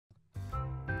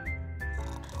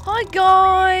Hi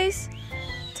guys!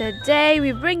 Today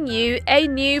we bring you a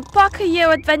new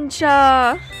Pocoyo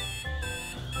adventure.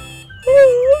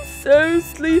 Oh, I'm so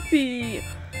sleepy.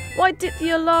 Why did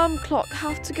the alarm clock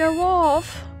have to go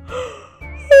off?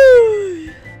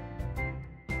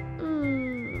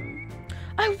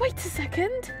 Oh, wait a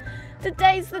second.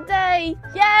 Today's the day.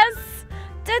 Yes!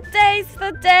 Today's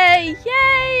the day.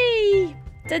 Yay!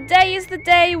 Today is the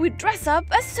day we dress up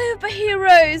as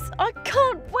superheroes. I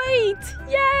can't wait.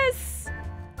 Yes!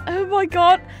 Oh my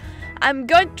god. I'm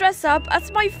going to dress up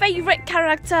as my favorite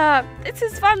character. This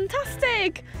is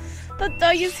fantastic. The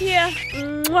day is here.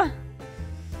 Mwah.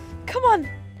 Come on.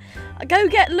 Go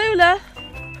get Loula.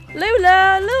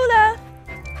 Loula.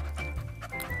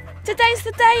 Today's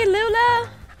the day, Loula.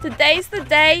 Today's the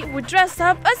day we dress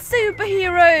up as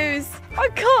superheroes. I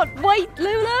can't wait,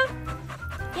 Loula.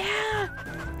 Yeah,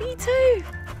 me too.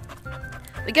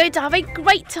 We're going to have a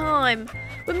great time.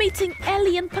 We're meeting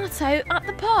Eli and Pato at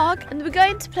the park and we're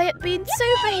going to play at being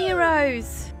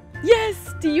superheroes.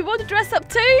 Yes, do you want to dress up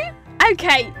too?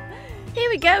 Okay, here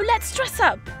we go, let's dress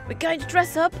up. We're going to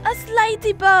dress up as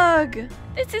Ladybug.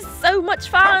 This is so much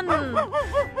fun.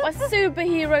 We're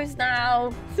superheroes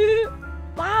now.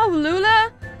 Wow,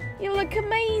 Loula, you look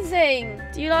amazing.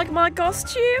 Do you like my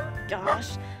costume?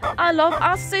 Gosh, I love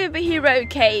our superhero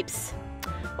capes.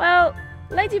 Well,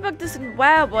 Ladybug doesn't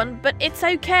wear one, but it's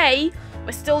okay.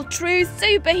 We're still true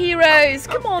superheroes.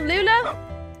 Come on, Loula.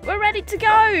 We're ready to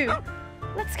go.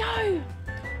 Let's go.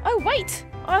 Oh, wait,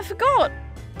 I forgot.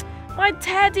 My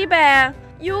teddy bear.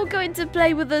 You're going to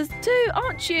play with us too,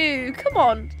 aren't you? Come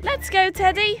on, let's go,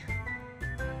 Teddy.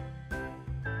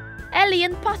 Eli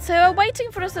and Pato are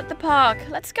waiting for us at the park.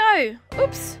 Let's go.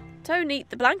 Oops, don't eat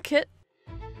the blanket.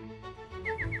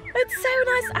 It's so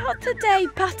nice out today,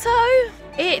 Pato.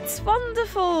 It's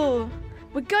wonderful.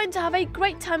 We're going to have a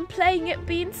great time playing at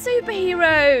being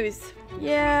superheroes.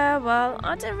 Yeah, well,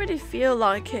 I don't really feel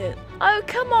like it. Oh,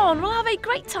 come on, we'll have a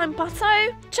great time,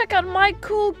 Pato. Check out my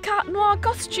cool cat noir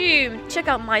costume. Check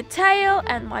out my tail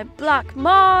and my black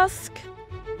mask.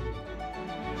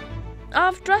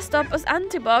 I've dressed up as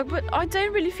Antibug, but I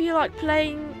don't really feel like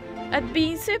playing at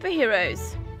being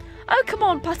superheroes. Oh, come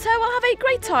on, Pato, we'll have a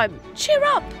great time. Cheer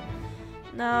up.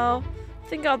 No, I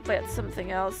think I'll play at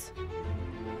something else.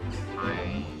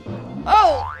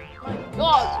 Oh, my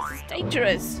God, this is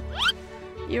dangerous.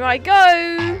 Here I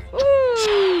go.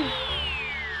 Woo.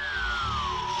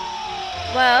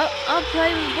 Well, I'll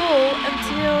play with the ball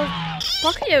until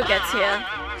Pocoyo gets here.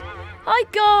 Hi,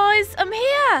 guys, I'm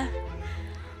here.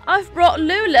 I've brought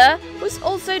Loula, who's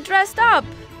also dressed up.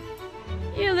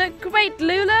 You look great,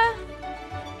 Loula.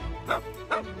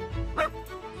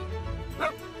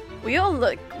 We all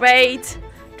look great,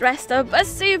 dressed up as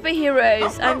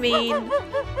superheroes, I mean.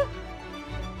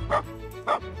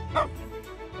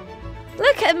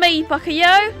 Look at me,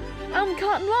 Pocoyo. I'm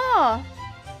cat noir.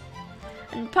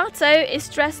 And Pato is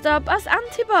dressed up as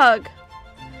Antibug.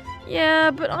 Yeah,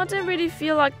 but I don't really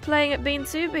feel like playing at being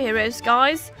superheroes,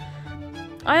 guys.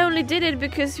 I only did it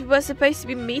because we were supposed to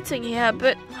be meeting here,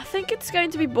 but I think it's going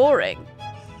to be boring.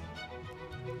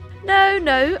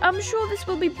 No, I'm sure this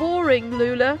will be boring,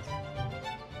 Loula.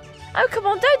 Oh, come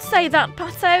on, don't say that,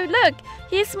 Pato. Look,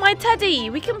 here's my teddy.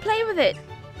 We can play with it.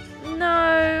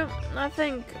 No, I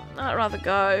think I'd rather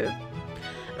go.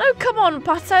 No, come on,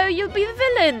 Pato, you'll be the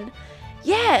villain.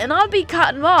 Yeah, and I'll be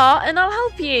Cat Noir, and I'll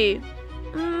help you.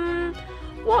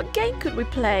 What game could we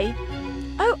play?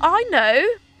 Oh, I know.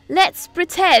 Let's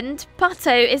pretend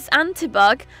Pato is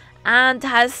Antibug and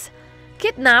has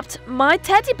kidnapped my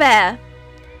teddy bear.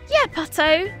 Yeah,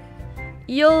 Pato.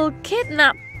 You'll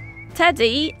kidnap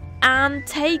Teddy and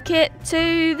take it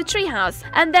to the treehouse,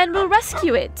 and then we'll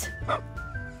rescue it.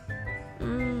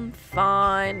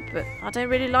 Fine, but I don't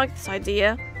really like this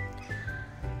idea.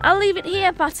 I'll leave it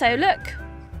here, Pato, look.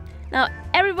 Now,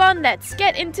 everyone, let's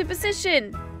get into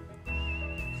position.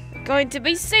 We're going to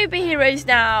be superheroes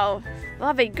now. We'll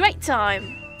have a great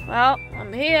time. Well,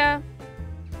 I'm here.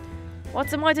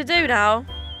 What am I to do now?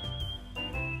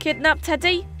 Kidnap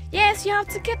Teddy? Yes, you have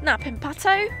to kidnap him,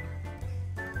 Pato.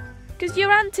 Because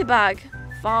you're Antibug.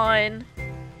 Fine.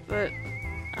 But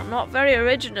I'm not very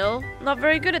original. Not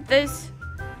very good at this.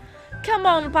 Come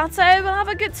on, Pato. We'll have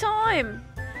a good time.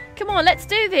 Come on, let's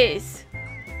do this.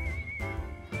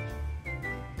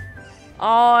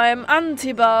 I'm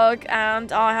Antibug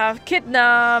and I have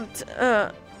kidnapped...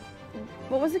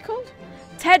 what was it called?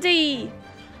 Teddy.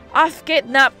 I've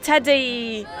kidnapped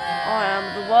Teddy. I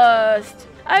am the worst.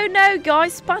 Oh no,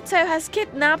 guys. Pato has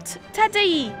kidnapped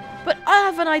Teddy. But I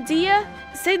have an idea.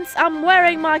 Since I'm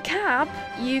wearing my cap,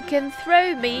 you can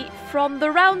throw me from the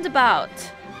roundabout.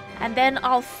 And then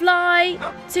I'll fly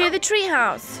to the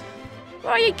treehouse.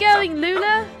 Where are you going,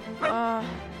 Loula? Oh,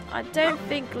 I don't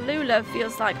think Loula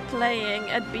feels like playing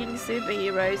at being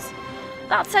superheroes.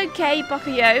 That's okay,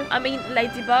 Pocoyo. I mean,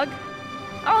 Ladybug.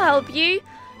 I'll help you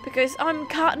because I'm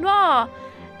Cat Noir.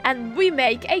 And we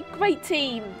make a great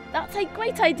team. That's a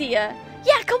great idea.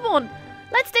 Yeah, come on.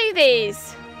 Let's do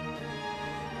this.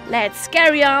 Let's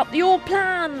carry out your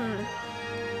plan.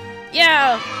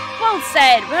 Yeah, well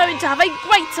said. We're going to have a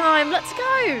great time. Let's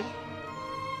go.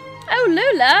 Oh,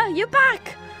 Loula, you're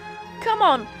back. Come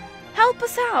on, help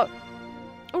us out.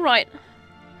 All right.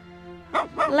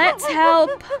 Let's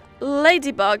help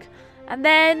Ladybug. And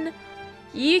then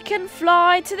you can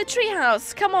fly to the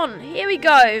treehouse. Come on, here we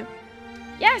go.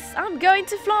 Yes, I'm going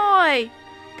to fly.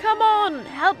 Come on,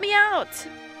 help me out.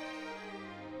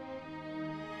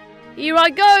 Here I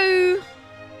go.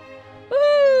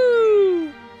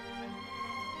 Woo!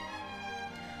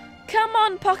 Come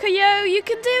on, Pocoyo, you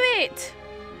can do it.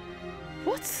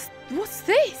 What's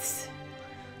this?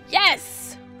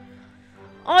 Yes!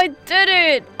 I did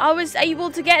it! I was able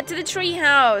to get to the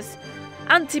treehouse.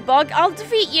 Antibug, I'll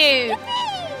defeat you.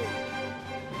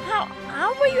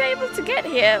 How were you able to get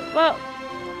here? Well,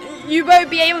 you won't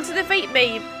be able to defeat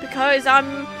me because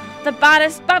I'm the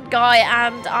baddest bad guy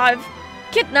and I've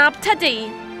kidnapped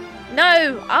Teddy.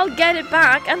 No, I'll get it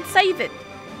back and save it.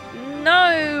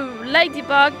 No,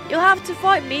 Ladybug, you'll have to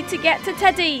fight me to get to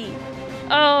Teddy.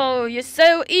 Oh, you're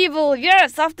so evil.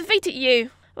 Yes, I've defeated you.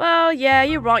 Well, yeah,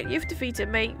 you're right. You've defeated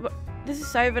me. This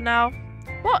is over now.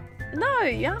 What? No,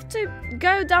 you have to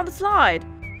go down the slide.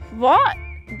 What?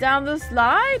 Down the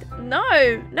slide? No,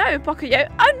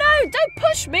 Pocoyo. Oh, no, don't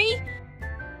push me.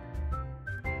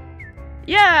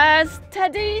 Yes,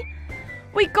 Teddy.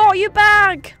 We got you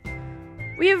back.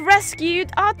 We have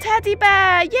rescued our teddy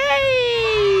bear.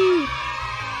 Yay!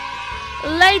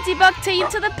 Ladybug team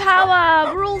to the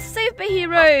power! We're all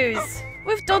superheroes!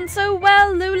 We've done so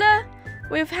well, Loula!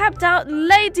 We've helped out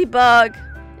Ladybug!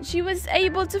 She was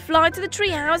able to fly to the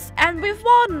treehouse and we've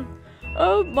won!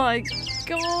 Oh my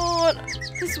god!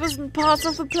 This wasn't part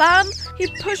of the plan! He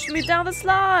pushed me down the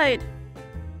slide!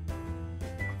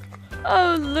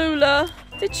 Oh, Loula!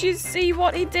 Did you see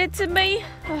what he did to me?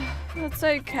 That's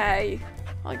okay,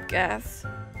 I guess.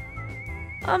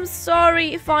 I'm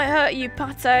sorry if I hurt you,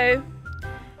 Pato.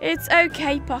 It's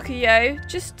okay, Pocoyo.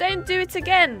 Just don't do it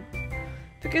again.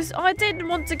 Because I didn't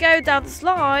want to go down the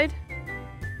slide.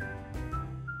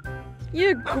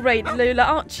 You're great, Loula,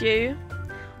 aren't you?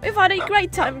 We've had a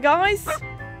great time, guys.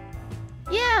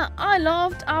 Yeah, I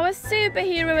loved our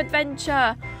superhero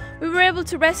adventure. We were able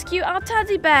to rescue our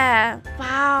teddy bear.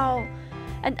 Wow.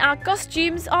 And our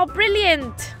costumes are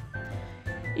brilliant.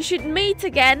 You should meet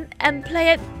again and play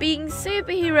at being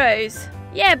superheroes.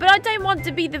 Yeah, but I don't want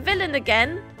to be the villain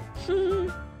again.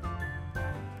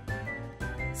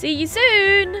 See you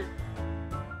soon!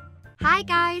 Hi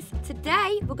guys,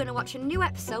 today we're going to watch a new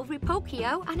episode with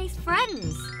Pocoyo and his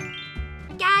friends.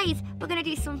 Guys, we're going to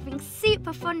do something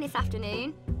super fun this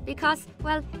afternoon because,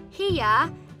 well,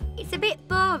 here, it's a bit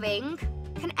boring.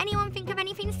 Can anyone think of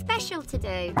anything special to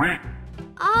do?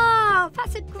 Oh,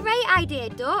 that's a great idea,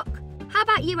 Duck. How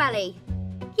about you, Ellie?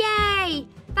 Yay!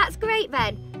 That's great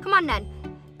then. Come on then.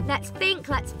 Let's think.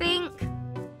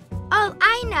 Oh,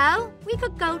 I know. We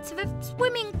could go to the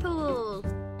swimming pool.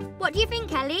 What do you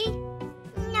think, Ellie?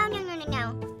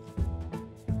 No.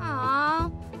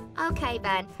 Oh, okay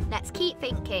then. Let's keep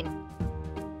thinking.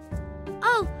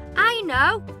 Oh, I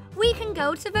know. We can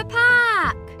go to the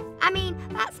park. I mean,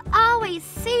 that's always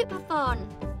super fun.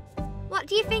 What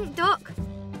do you think, Duck?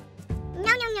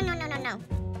 No.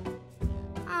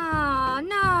 Oh,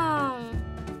 no.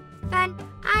 Then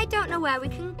I don't know where we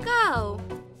can go.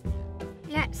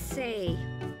 Let's see.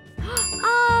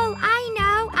 Oh, I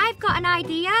know. I've got an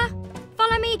idea.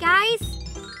 Follow me, guys.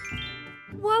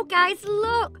 Whoa, guys,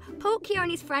 look. Pocoyo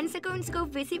and his friends are going to go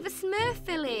visit the Smurf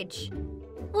village.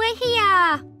 We're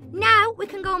here. Now we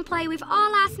can go and play with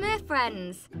all our Smurf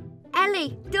friends.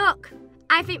 Ellie, Duck,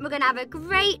 I think we're going to have a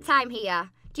great time here.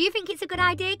 Do you think it's a good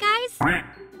idea, guys?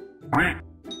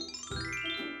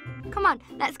 Come on,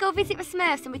 let's go visit the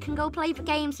Smurfs and we can go play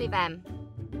games with them.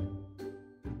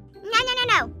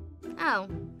 No. Oh,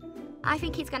 I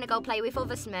think he's going to go play with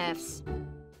other Smurfs.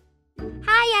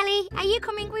 Hi, Ellie. Are you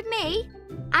coming with me?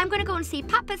 I'm going to go and see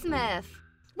Papa Smurf.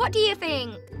 What do you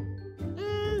think?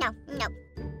 No.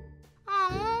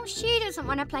 Oh, she doesn't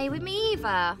want to play with me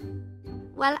either.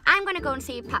 Well, I'm going to go and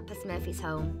see if Papa Smurf is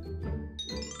home.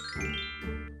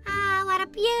 Ah, what a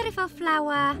beautiful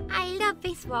flower. I love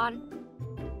this one.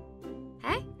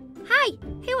 Huh? Hi,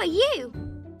 who are you?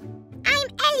 I I'm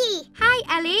Ellie.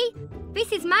 Hi, Ellie.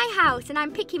 This is my house and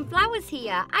I'm picking flowers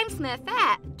here. I'm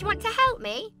Smurfette. Do you want to help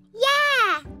me?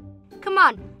 Yeah. Come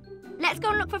on, let's go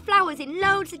and look for flowers in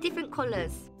loads of different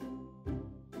colours.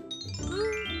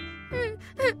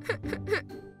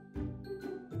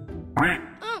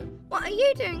 Oh, what are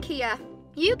you doing here?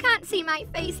 You can't see my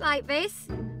face like this.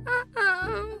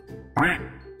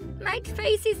 My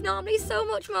face is normally so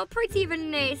much more pretty than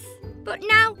this. But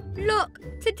now, look,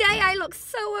 today I look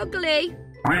so ugly.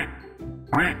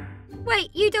 Wait,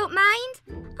 you don't mind?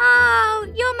 Oh,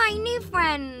 you're my new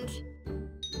friend.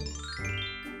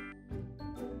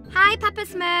 Hi, Papa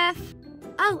Smurf.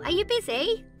 Oh, are you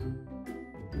busy?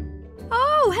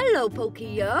 Oh, hello,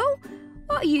 Pocoyo.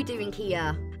 What are you doing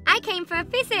here? I came for a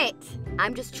visit.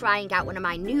 I'm just trying out one of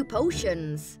my new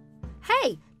potions.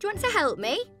 Hey, do you want to help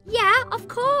me? Yeah, of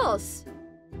course.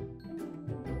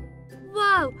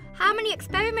 Whoa, how many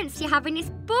experiments do you have in this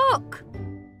book?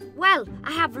 Well,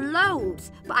 I have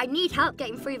loads, but I need help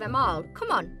getting through them all.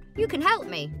 Come on, you can help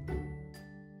me.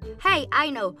 Hey, I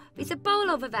know, there's a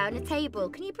bowl over there on the table.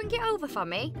 Can you bring it over for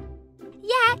me?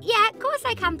 Yeah, of course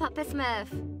I can, Papa Smurf.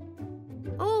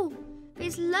 Oh,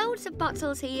 there's loads of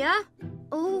bottles here.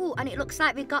 Oh, and it looks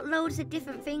like we've got loads of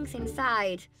different things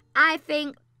inside. I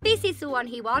think this is the one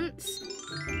he wants.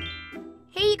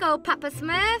 Here you go, Papa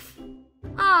Smurf.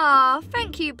 Aw,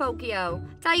 thank you, Pocoyo.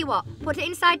 Tell you what, put it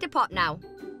inside the pot now.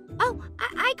 Oh,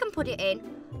 I can put it in.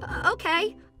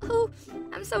 Okay. Oh,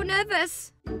 I'm so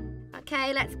nervous.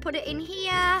 Okay, let's put it in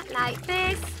here, like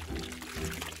this.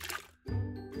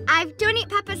 I've done it,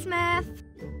 Papa Smurf.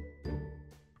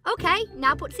 Okay,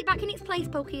 now puts it back in its place,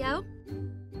 Pocoyo.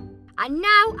 And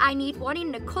now I need one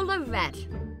in the colour red.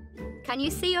 Can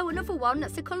you see another one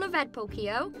that's the colour red,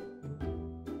 Pocoyo?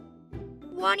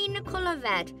 One in the colour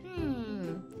red.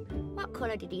 What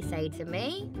colour did he say to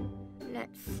me?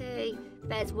 Let's see.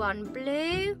 There's one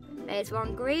blue, there's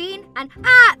one green, and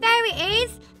there it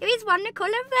is. There is one in the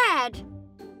colour red.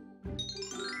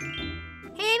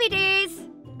 Here it is.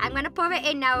 I'm going to pour it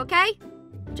in now, okay?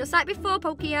 Just like before,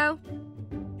 Pocoyo.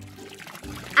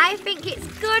 I think it's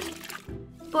good,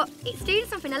 but it's doing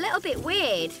something a little bit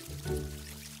weird.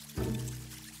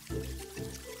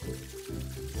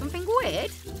 Something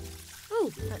weird?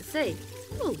 Oh, let's see.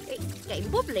 Oh, it's getting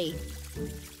bubbly.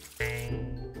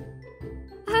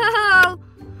 Oh,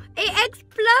 it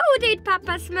exploded,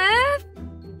 Papa Smurf.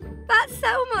 That's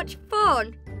so much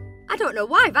fun. I don't know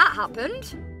why that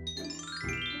happened.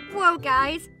 Whoa,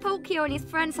 guys, Pocoyo and his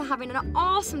friends are having an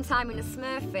awesome time in the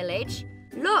Smurf village.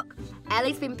 Look,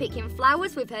 Ellie's been picking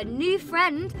flowers with her new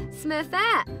friend,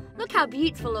 Smurfette. Look how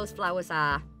beautiful those flowers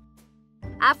are.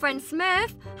 Our friend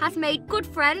Smurf has made good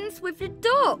friends with the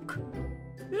duck.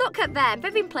 Look at them,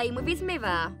 they've been playing with his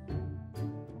mirror.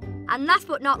 And last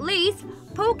but not least,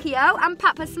 Pocoyo and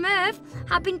Papa Smurf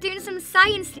have been doing some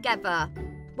science together.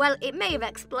 Well, it may have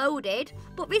exploded,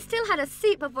 but we still had a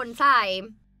super fun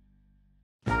time.